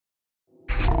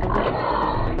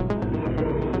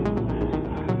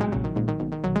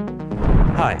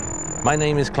Hi, my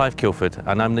name is Clive Kilford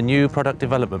and I'm the new Product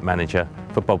Development Manager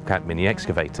for Bobcat Mini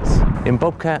Excavators. In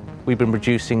Bobcat, we've been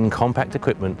producing compact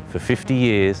equipment for 50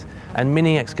 years and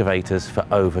mini excavators for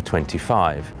over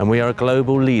 25, and we are a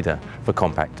global leader for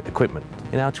compact equipment.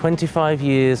 In our 25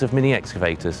 years of mini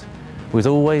excavators, we've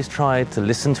always tried to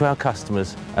listen to our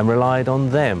customers and relied on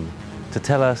them to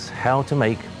tell us how to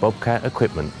make Bobcat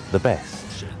equipment the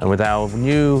best. And with our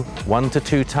new 1 to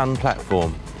 2 ton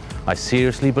platform, I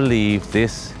seriously believe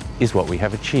this is what we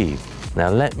have achieved. Now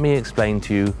let me explain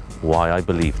to you why I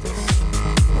believe this.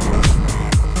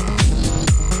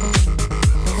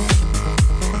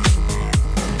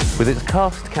 With its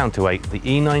cast counterweight, the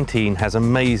E19 has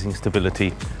amazing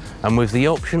stability, and with the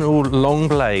optional long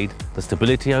blade, the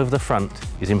stability over the front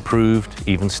is improved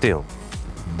even still.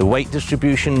 The weight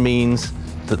distribution means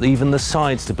that even the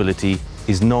side stability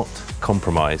is not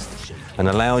compromised and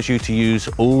allows you to use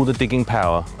all the digging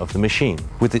power of the machine.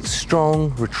 With its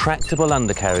strong, retractable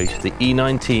undercarriage, the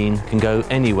E19 can go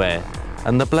anywhere,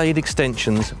 and the blade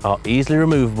extensions are easily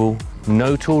removable,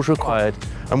 no tools required,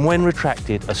 and when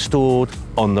retracted are stored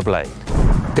on the blade.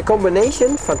 The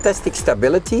combination fantastic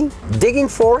stability, digging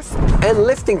force and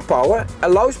lifting power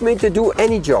allows me to do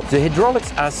any job. The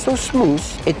hydraulics are so smooth,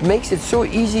 it makes it so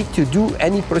easy to do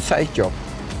any precise job.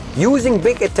 Using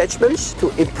big attachments to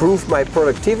improve my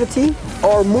productivity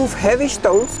or move heavy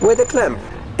stones with a clamp.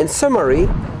 In summary,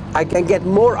 I can get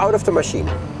more out of the machine.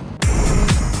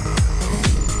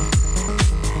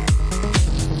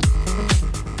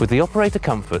 With the operator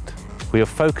comfort, we are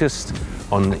focused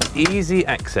on easy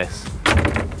access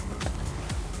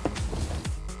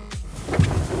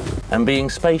and being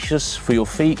spacious for your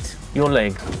feet, your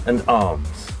legs and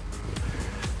arms.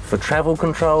 For travel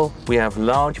control, we have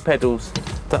large pedals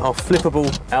that are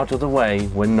flippable out of the way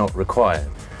when not required.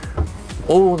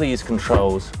 All these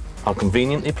controls are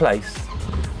conveniently placed.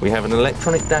 We have an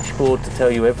electronic dashboard to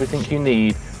tell you everything you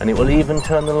need, and it will even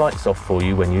turn the lights off for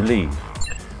you when you leave.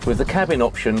 With the cabin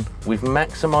option, we've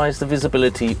maximised the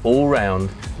visibility all round.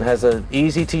 It has an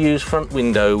easy to use front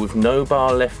window with no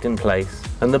bar left in place,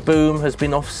 and the boom has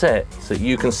been offset so that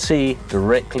you can see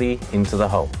directly into the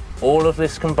hole. All of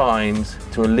this combines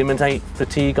to eliminate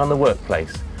fatigue on the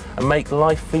workplace and make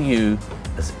life for you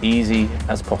as easy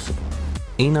as possible.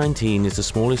 E19 is the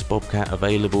smallest Bobcat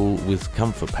available with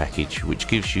comfort package, which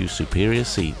gives you superior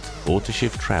seat,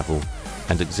 auto-shift travel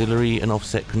and auxiliary and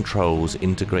offset controls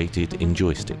integrated in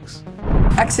joysticks.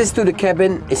 Access to the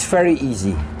cabin is very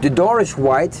easy. The door is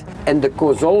wide and the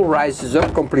console rises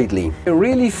up completely. I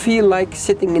really feel like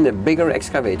sitting in a bigger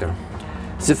excavator.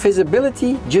 The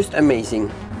visibility just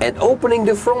amazing, and opening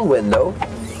the front window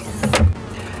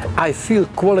I feel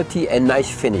quality and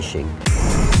nice finishing.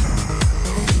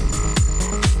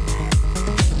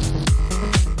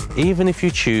 Even if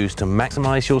you choose to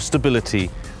maximize your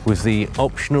stability with the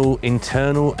optional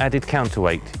internal added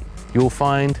counterweight, you'll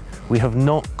find we have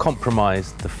not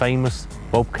compromised the famous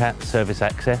Bobcat service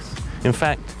access. In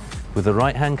fact, with the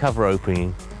right-hand cover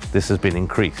opening, this has been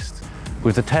increased.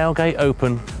 With the tailgate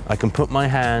open, I can put my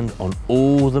hand on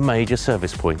all the major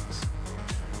service points.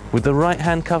 With the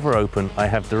right-hand cover open, I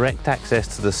have direct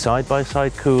access to the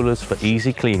side-by-side coolers for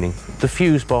easy cleaning, the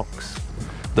fuse box,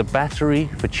 the battery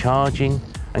for charging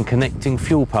and connecting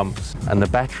fuel pumps, and the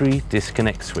battery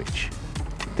disconnect switch.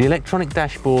 The electronic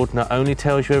dashboard not only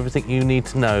tells you everything you need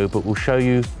to know, but will show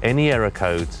you any error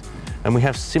codes, and we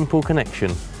have simple connection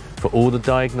for all the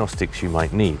diagnostics you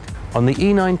might need. On the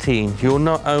E19, you'll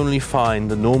not only find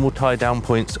the normal tie-down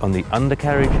points on the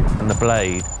undercarriage and the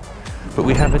blade, but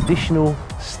we have additional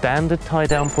standard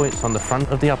tie-down points on the front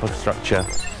of the upper structure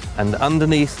and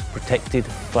underneath, protected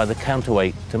by the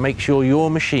counterweight to make sure your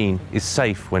machine is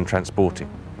safe when transporting.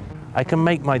 I can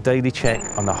make my daily check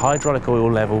on the hydraulic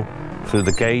oil level through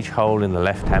the gauge hole in the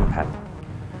left-hand panel.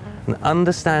 And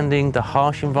understanding the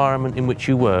harsh environment in which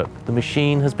you work, the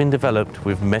machine has been developed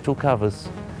with metal covers,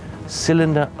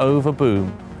 cylinder over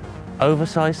boom,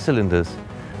 oversized cylinders,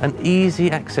 and easy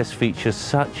access features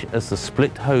such as the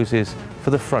split hoses for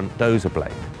the front dozer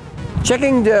blade.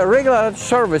 Checking the regular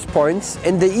service points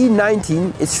in the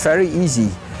E19 is very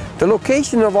easy. The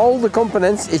location of all the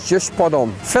components is just spot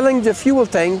on. Filling the fuel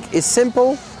tank is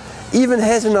simple, even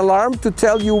has an alarm to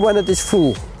tell you when it is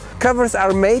full. Covers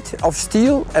are made of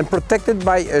steel and protected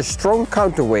by a strong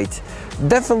counterweight.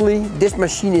 Definitely this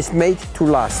machine is made to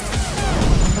last.